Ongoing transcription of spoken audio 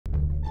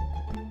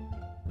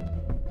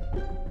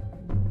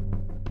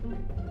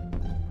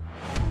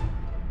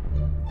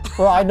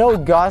Bro, I know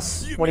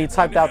Gus, when he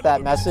typed out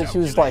that message, he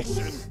was like,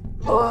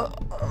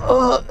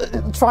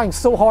 trying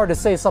so hard to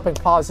say something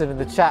positive in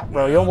the chat,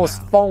 bro. He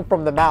almost foamed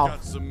from the mouth.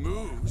 Got some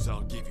moves,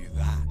 I'll give you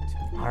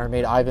that. Iron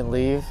made Ivan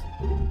leave.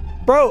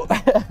 Bro,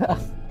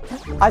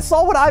 I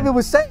saw what Ivan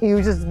was saying. He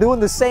was just doing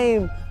the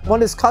same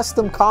on his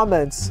custom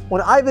comments.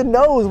 When Ivan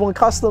knows when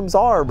customs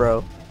are,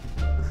 bro.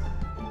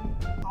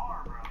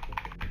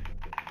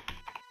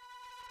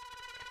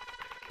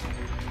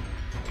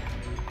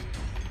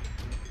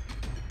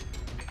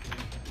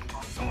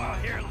 So out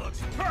here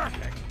looks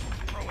perfect.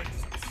 Throw in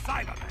some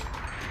Cybermen.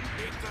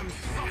 Make them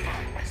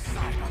suffer,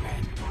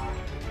 Cybermen.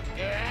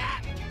 Yeah.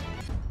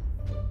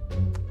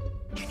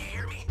 Can you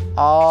hear me?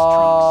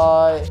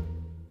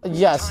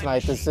 Yes,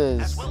 Knight, this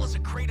is. As well as a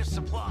crate of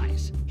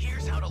supplies.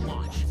 Here's how to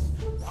launch.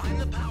 Find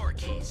the power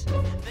keys.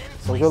 Then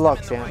So place good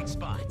luck, them in the champ. right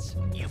spots.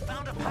 You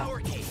found a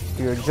power key.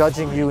 We are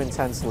judging you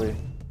intensely.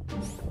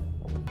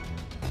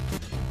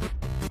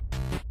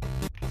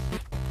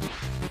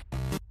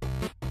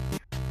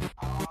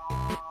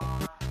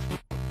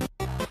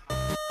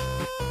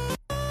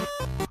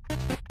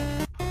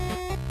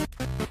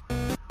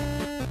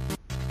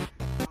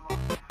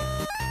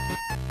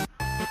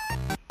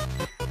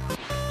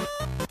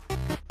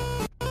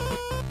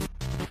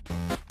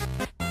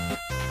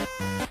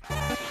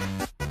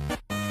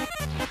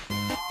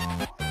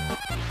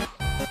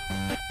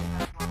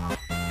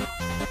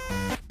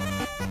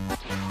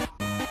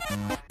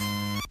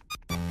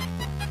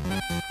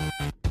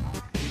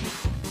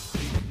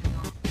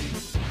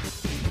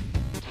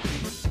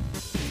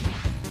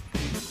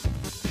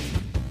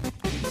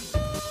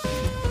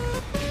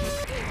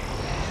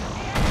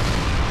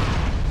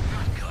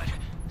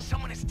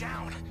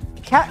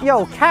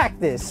 Yo,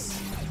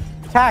 Cactus!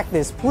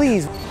 Cactus,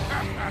 please! Looks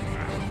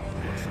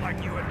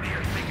like you and me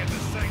are thinking the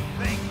same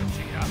thing,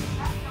 Vegeta.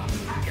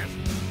 Guess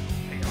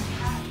they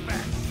are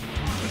best.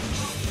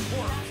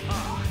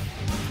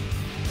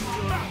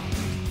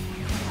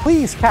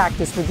 Please,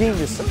 Cactus, redeem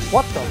yourself.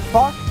 What the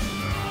fuck?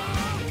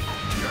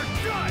 You're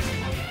done!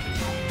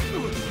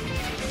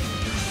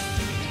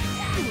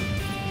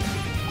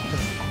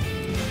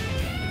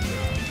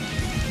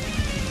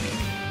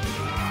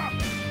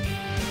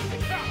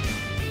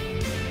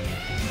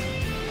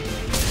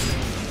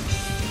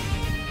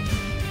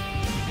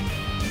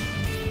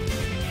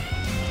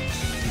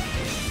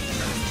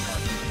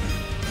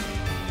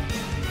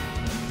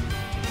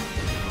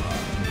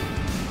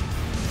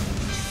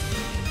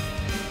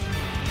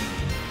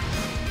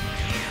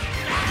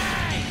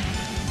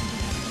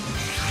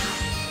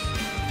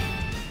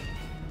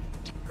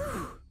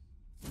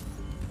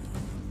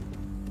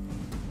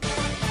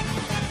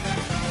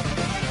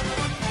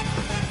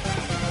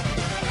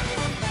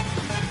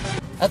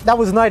 That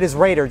was Knight is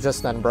Raider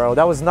just then, bro.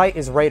 That was Knight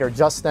is Raider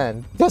just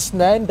then. Just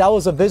then, that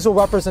was a visual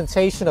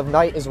representation of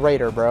Knight is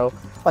Raider, bro.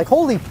 Like,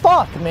 holy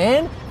fuck,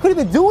 man. Couldn't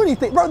even do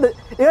anything. Bro, it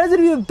hasn't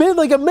even been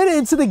like a minute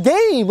into the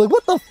game. Like,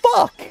 what the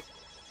fuck?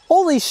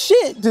 Holy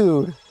shit,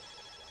 dude.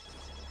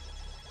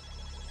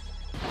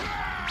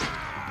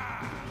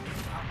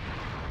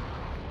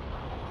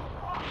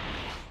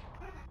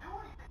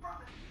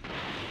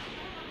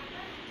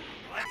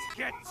 Let's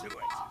get to it.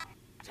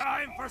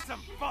 Time for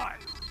some fun.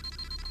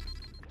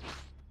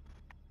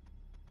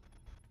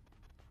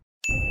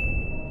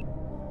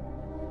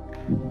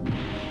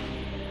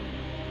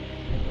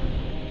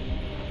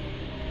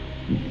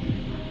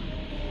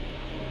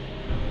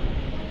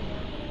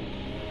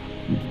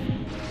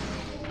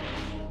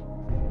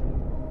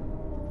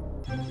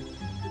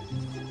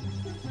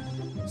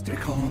 Stay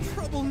calm.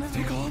 Trouble now.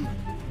 Stay calm.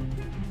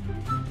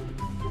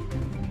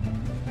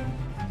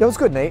 Yo, what's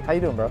good, Nate? How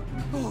you doing, bro?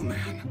 Oh, man.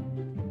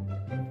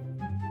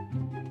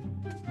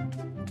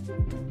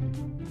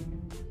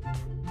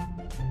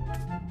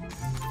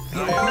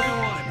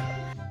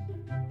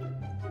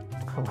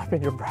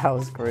 Wiping your brow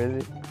is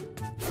crazy.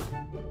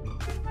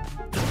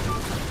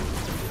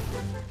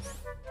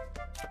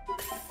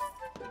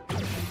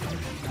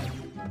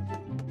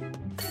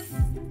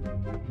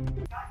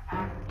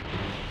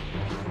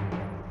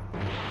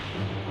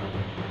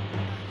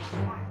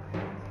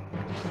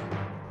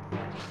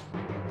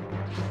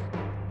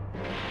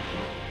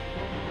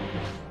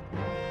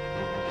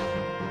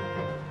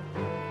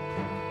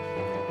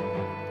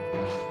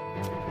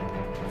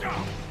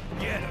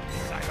 Get him,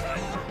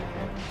 Cyberman.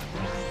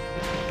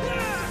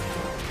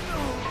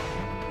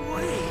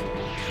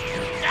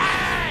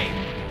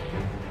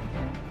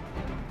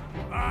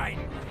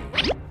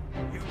 Finally,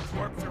 you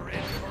twerps are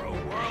in for a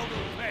world of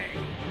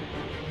pain.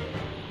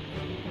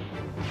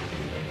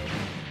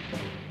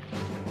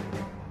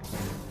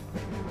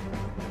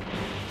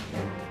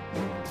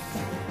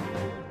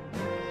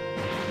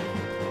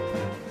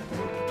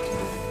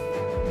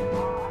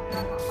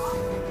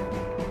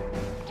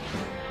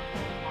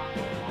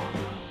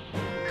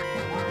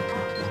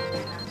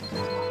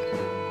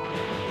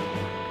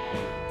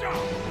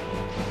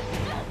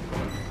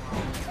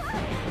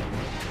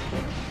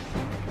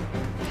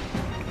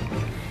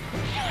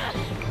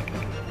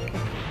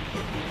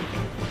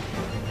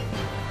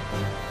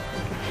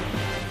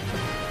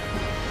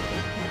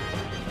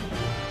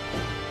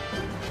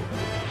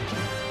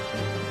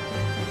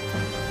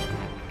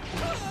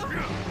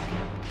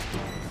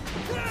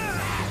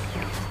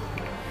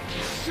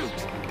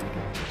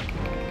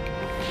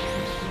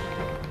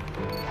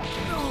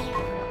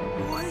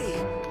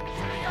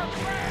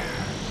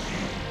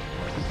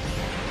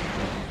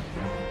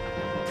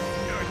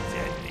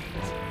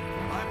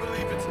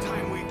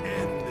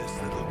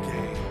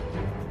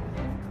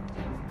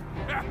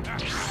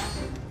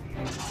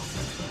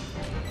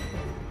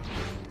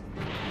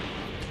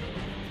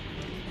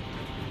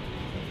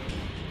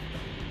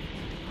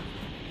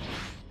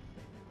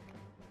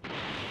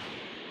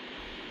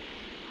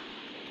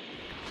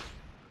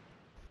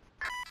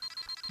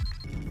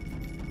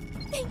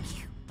 Thank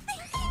you.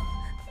 Thank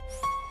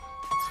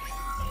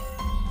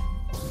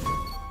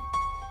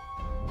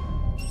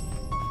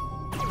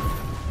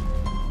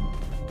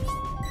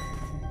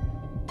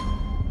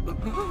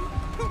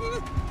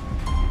you.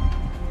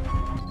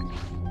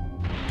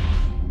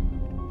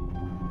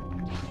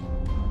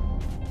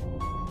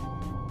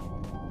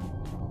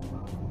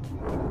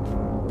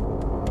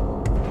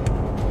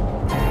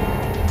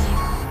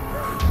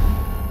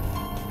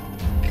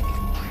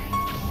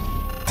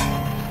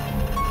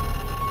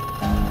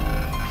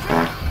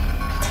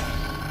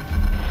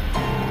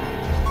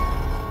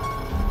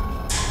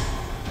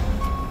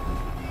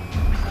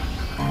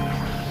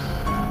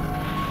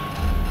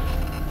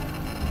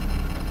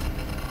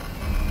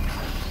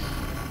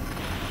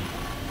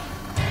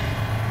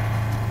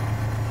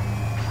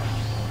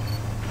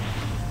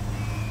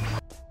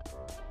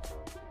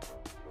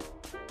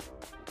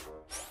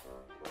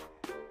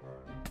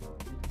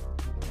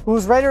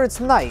 Who's Raider? It's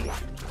Knight.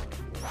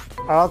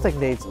 I don't think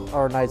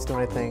Knight's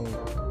doing anything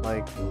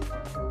like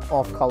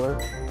off color.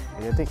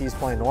 I think he's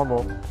playing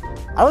normal.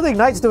 I don't think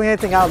Knight's doing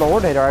anything out of the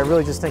ordinary. I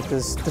really just think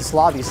this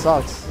lobby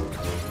sucks.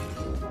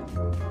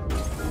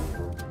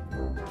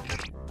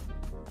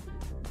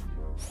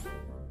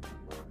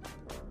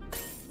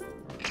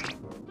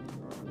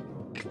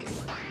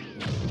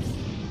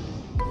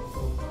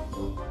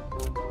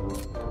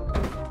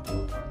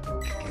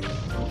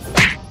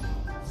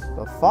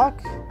 The fuck?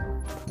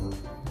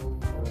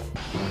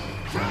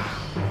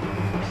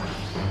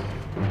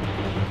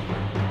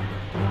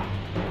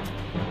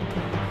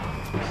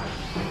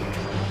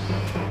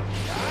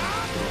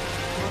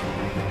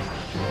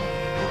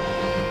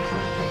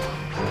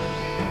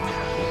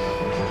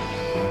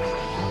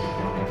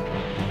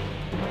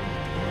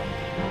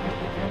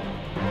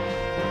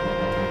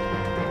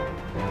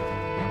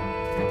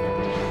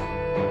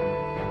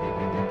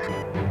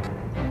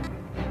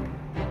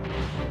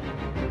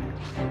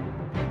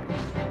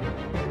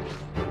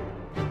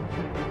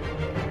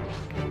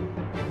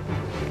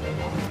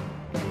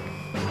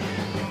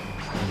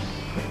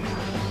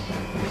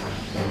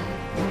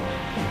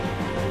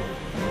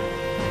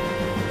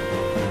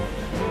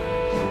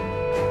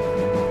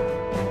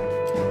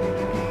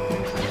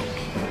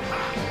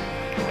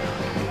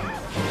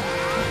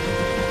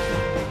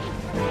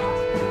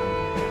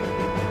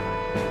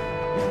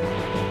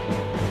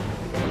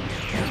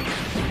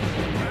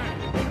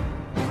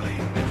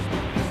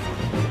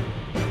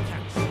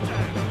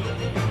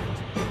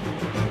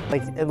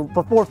 Like,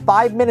 before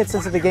 5 minutes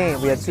into the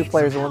game, we had 2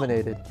 players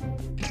eliminated.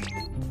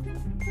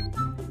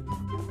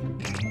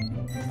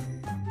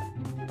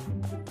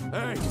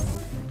 Hey,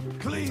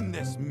 clean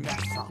this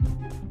mess up.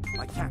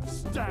 I can't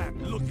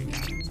stand looking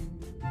at it.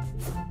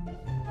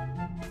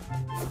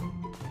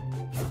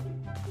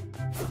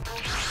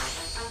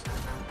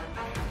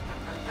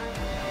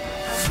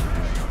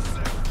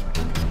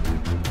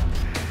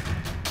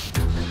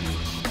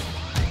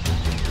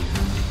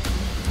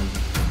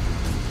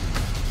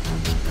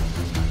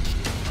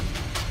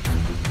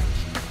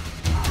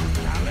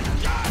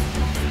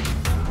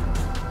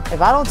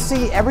 If I don't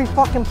see every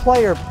fucking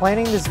player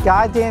planting this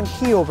goddamn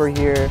key over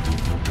here,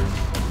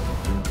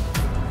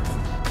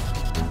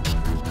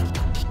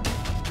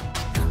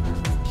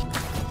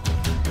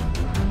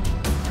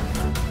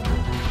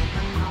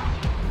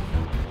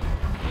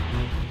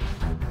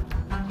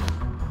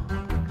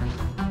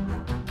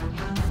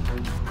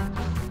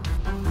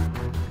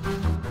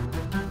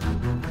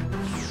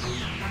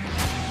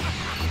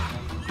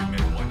 You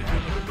may want to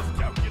have a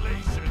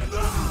miscalculation.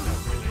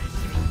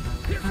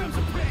 Here comes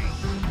a pain.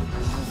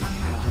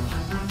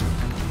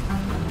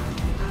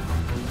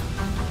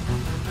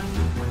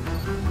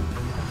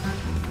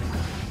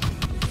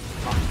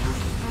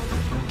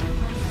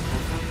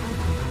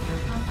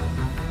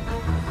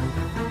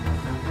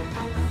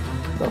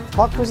 the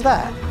fuck was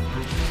that?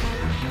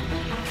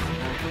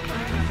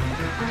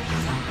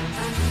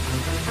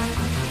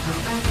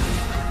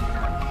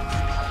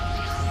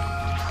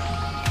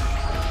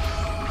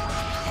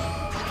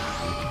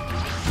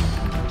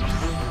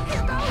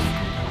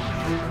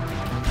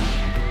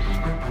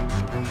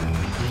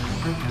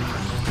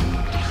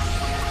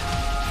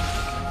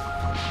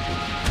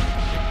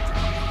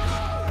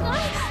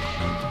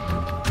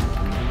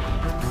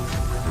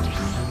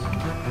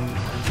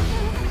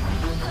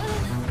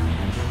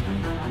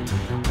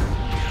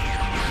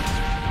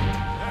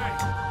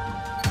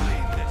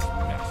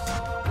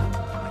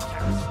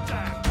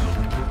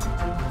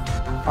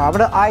 I'm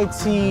gonna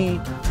IT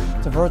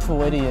to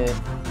Virtual Idiot.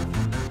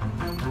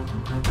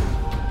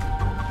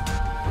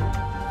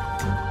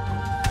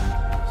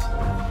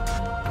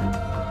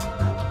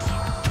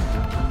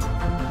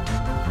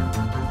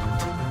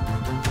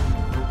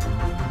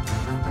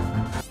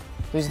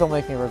 Please don't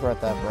make me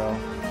regret that, bro.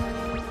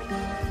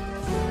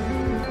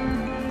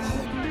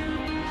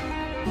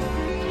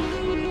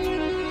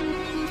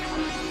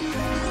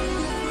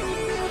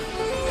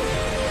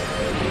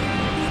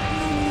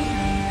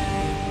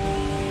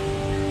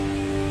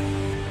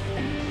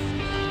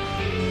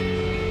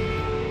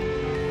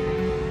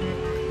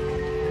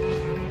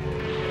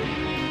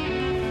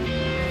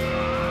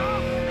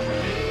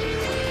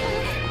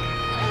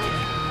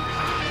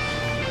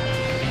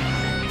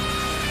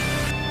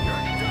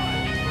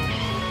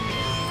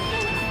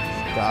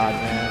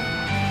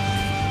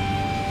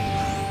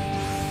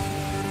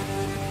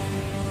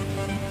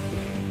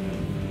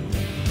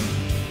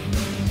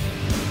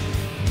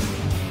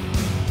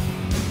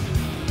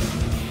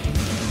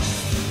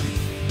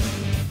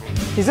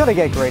 He's gonna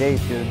get grade 8,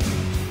 dude.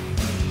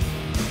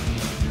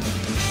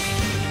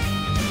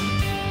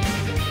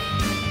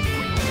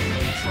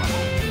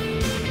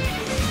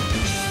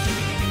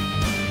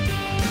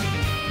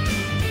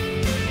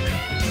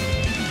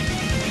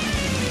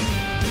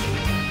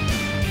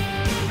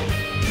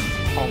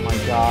 Oh my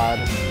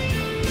god.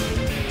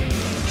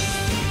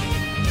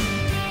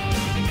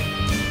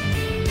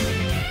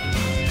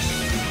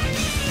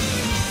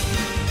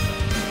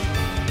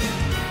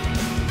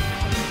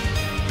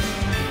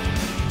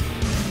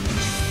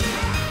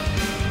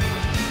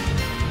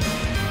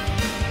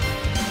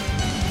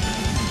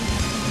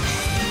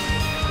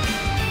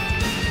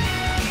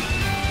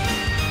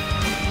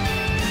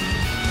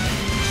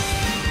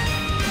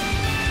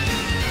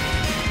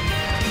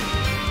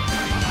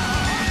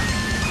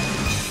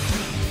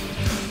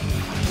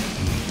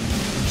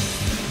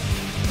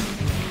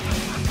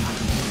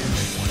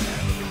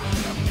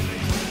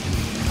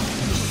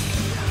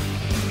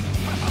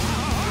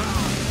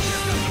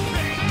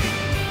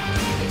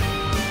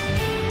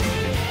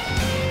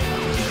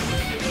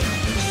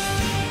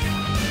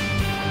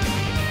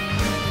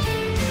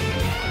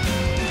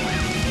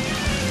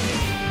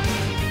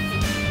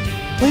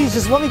 Please,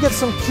 just let me get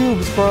some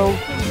cubes, bro.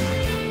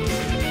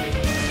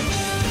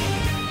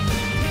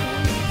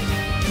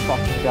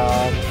 Fucking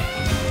god.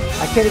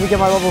 I can't even get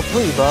my level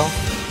 3, bro.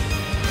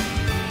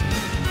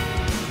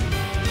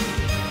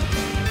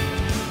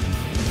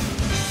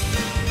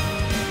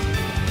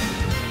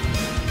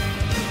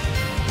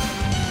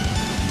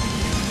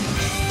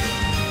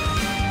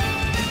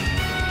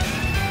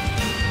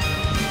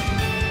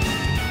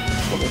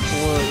 Level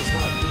 4 is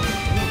not doing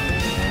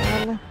anything,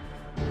 man.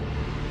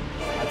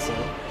 That's it.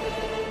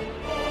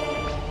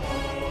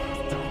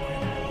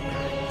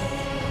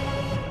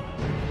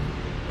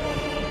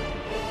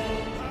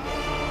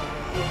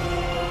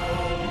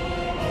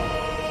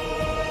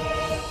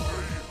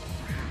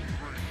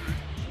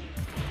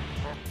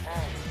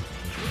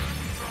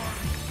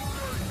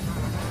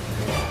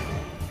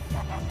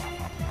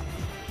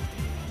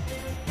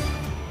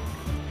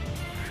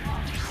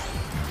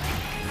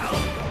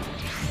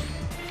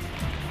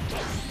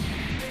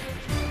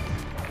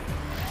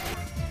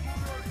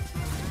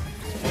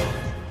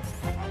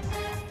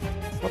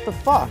 What the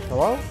fuck?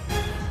 Hello?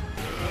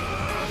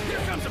 Here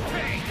comes a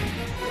pain!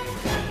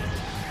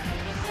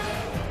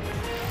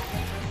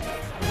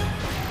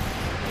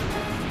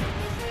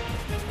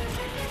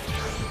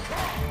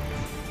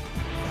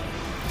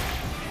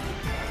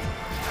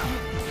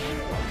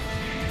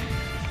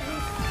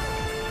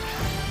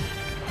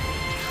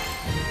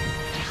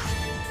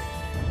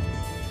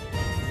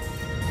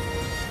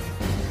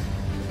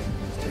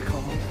 Stay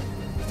calm.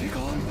 Stay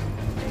calm.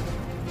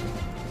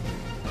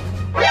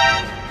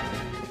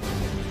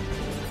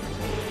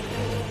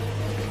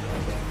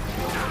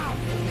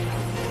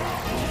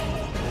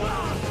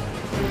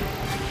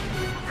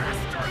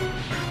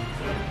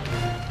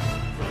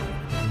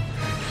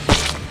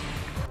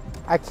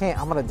 I can't.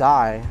 I'm gonna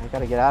die. I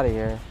gotta get out of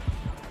here.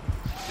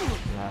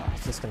 Nah,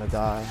 it's just gonna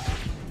die.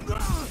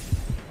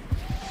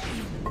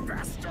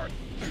 Bastard!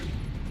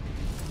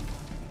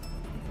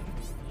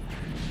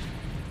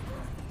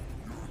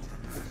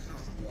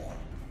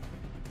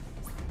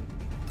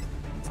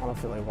 I don't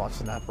feel like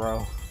watching that,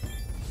 bro.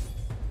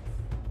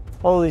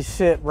 Holy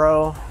shit,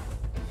 bro.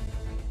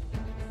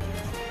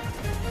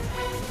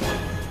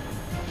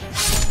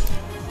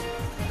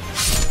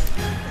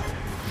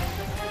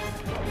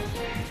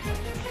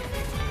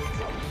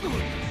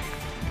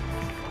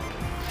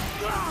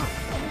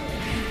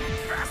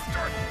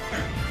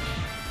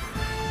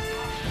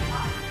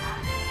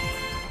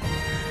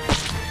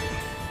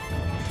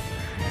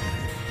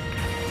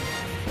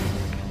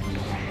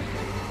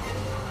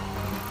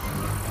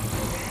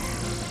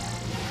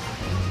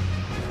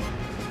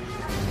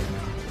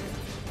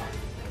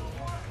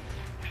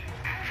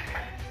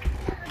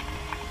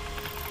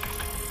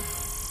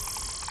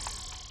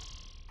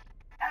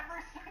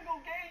 Every single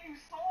game you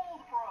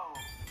sold, bro!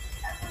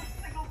 Every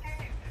single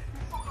game! You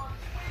sold on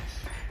Twitch,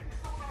 you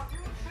sold on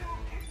YouTube,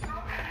 it's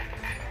done!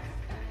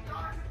 It's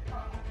done,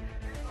 bro!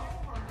 It's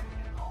over!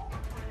 It's over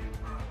for you,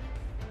 bro!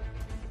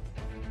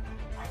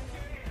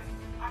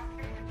 I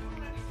can't do it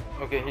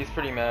anymore! Okay, he's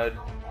pretty mad.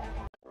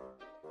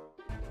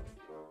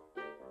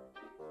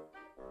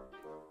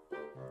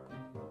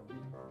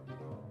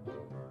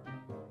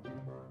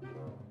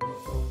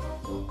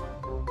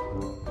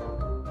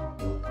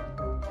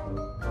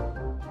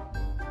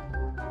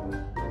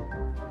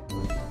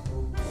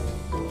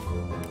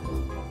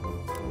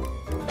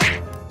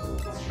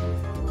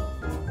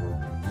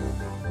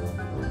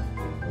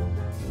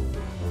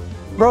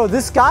 Bro,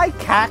 this guy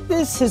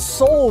Cactus has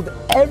sold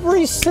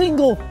every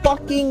single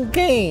fucking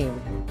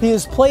game he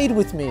has played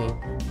with me.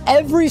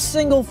 Every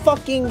single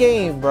fucking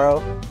game,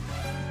 bro.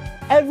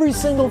 Every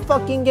single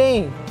fucking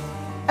game.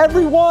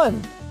 Every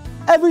one.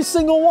 Every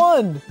single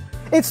one.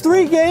 It's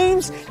 3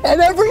 games,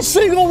 and every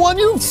single one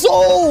you've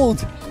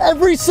sold.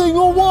 Every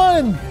single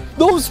one.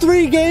 Those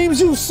 3 games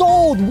you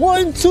sold.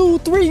 1, 2,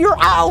 3, you're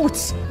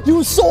out.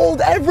 You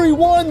sold every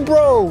one,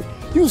 bro.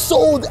 You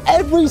sold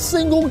every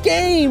single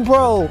game,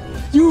 bro.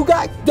 You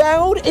got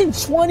down in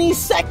 20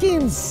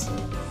 seconds.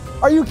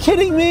 Are you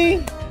kidding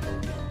me?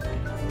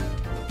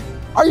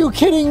 Are you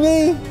kidding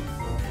me?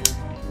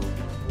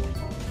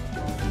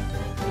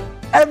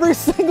 Every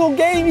single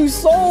game you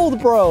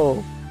sold,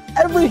 bro.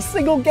 Every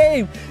single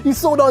game. You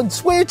sold on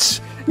Twitch.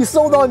 You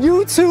sold on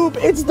YouTube.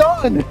 It's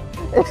done.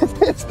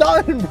 It's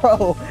done,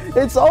 bro.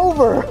 It's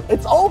over.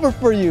 It's over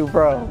for you,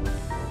 bro.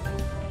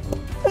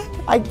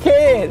 I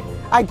can't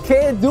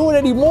do it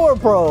anymore,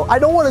 bro. I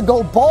don't want to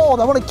go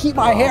bald. I want to keep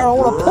my hair. I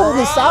want to pull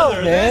this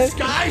out, man.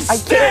 I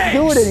can't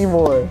do it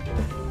anymore.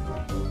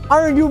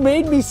 Iron, you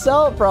made me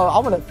sell it, bro.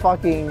 I'm gonna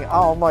fucking,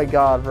 oh my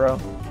god, bro.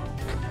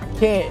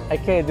 I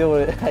can't do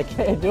it. I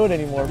can't do it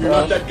anymore, bro. You're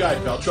not that guy,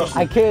 pal. Trust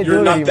me. I can't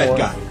do it anymore. You're not that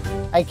guy.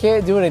 I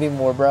can't do it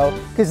anymore, bro.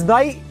 Because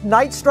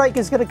NiteStrike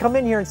is gonna come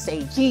in here and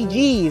say,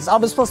 GG's. I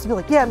was supposed to be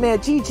like, yeah, man,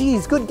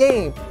 GG's, good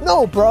game.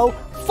 No, bro.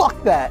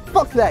 Fuck that.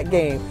 Fuck that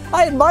game.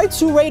 I had my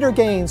 2 Raider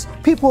games.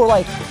 People were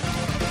like,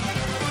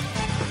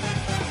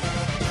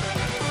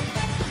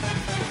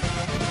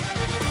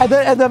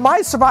 and then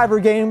my Survivor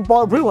game,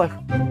 we were like,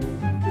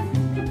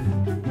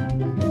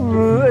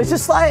 it's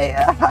just like,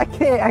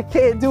 I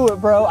can't do it,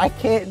 bro. I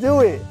can't do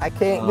it. I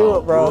can't do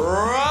it, bro.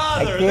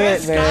 I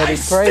can't, man.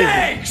 It's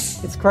crazy.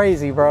 It's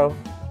crazy, bro.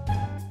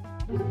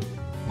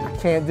 I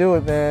can't do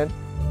it, man.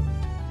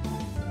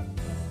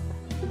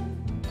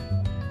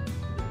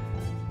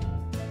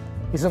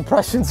 These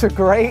impressions are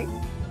great.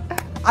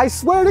 I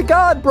swear to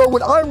God, bro,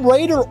 when I'm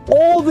Raider,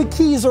 all the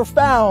keys are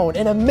found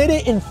in 1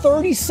 minute and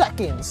 30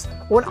 seconds.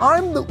 When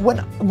I'm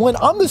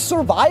the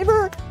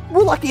Survivor,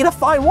 we're lucky to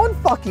find 1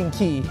 fucking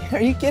key.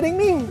 Are you kidding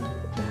me?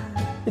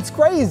 It's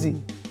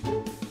crazy.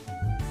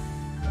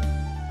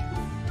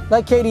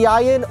 Let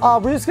KDI in.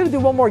 We're just gonna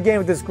do 1 more game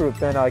with this group,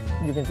 then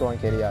you can join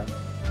KDI.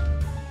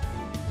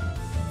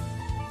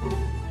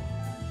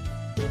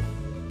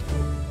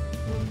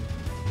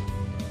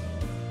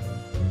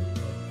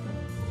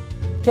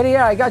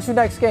 KDI, I got you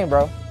next game,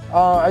 bro.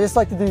 I just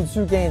like to do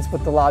 2 games,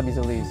 but the lobbies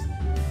at least.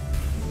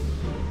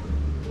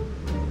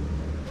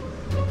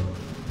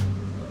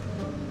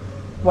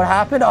 What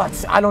happened? Oh,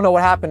 I don't know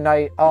what happened,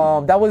 Night.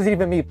 That wasn't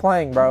even me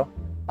playing, bro.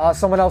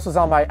 Someone else was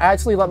on my... I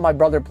actually let my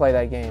brother play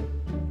that game.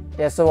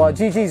 Yeah, so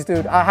GG's,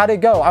 dude. How'd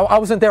it go? I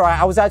wasn't there.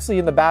 I was actually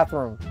in the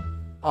bathroom.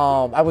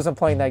 I wasn't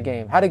playing that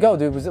game. How'd it go,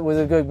 dude? Was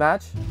it a good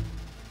match?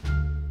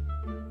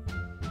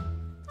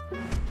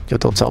 Yo,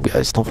 don't tell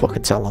guys. Don't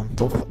fucking tell him.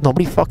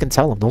 Nobody fucking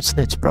tell him. Don't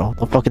snitch, bro.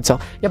 Don't fucking tell.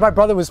 Yeah, my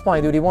brother was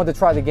playing, dude. He wanted to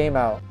try the game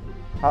out.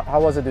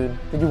 How was it, dude?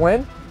 Did you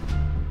win?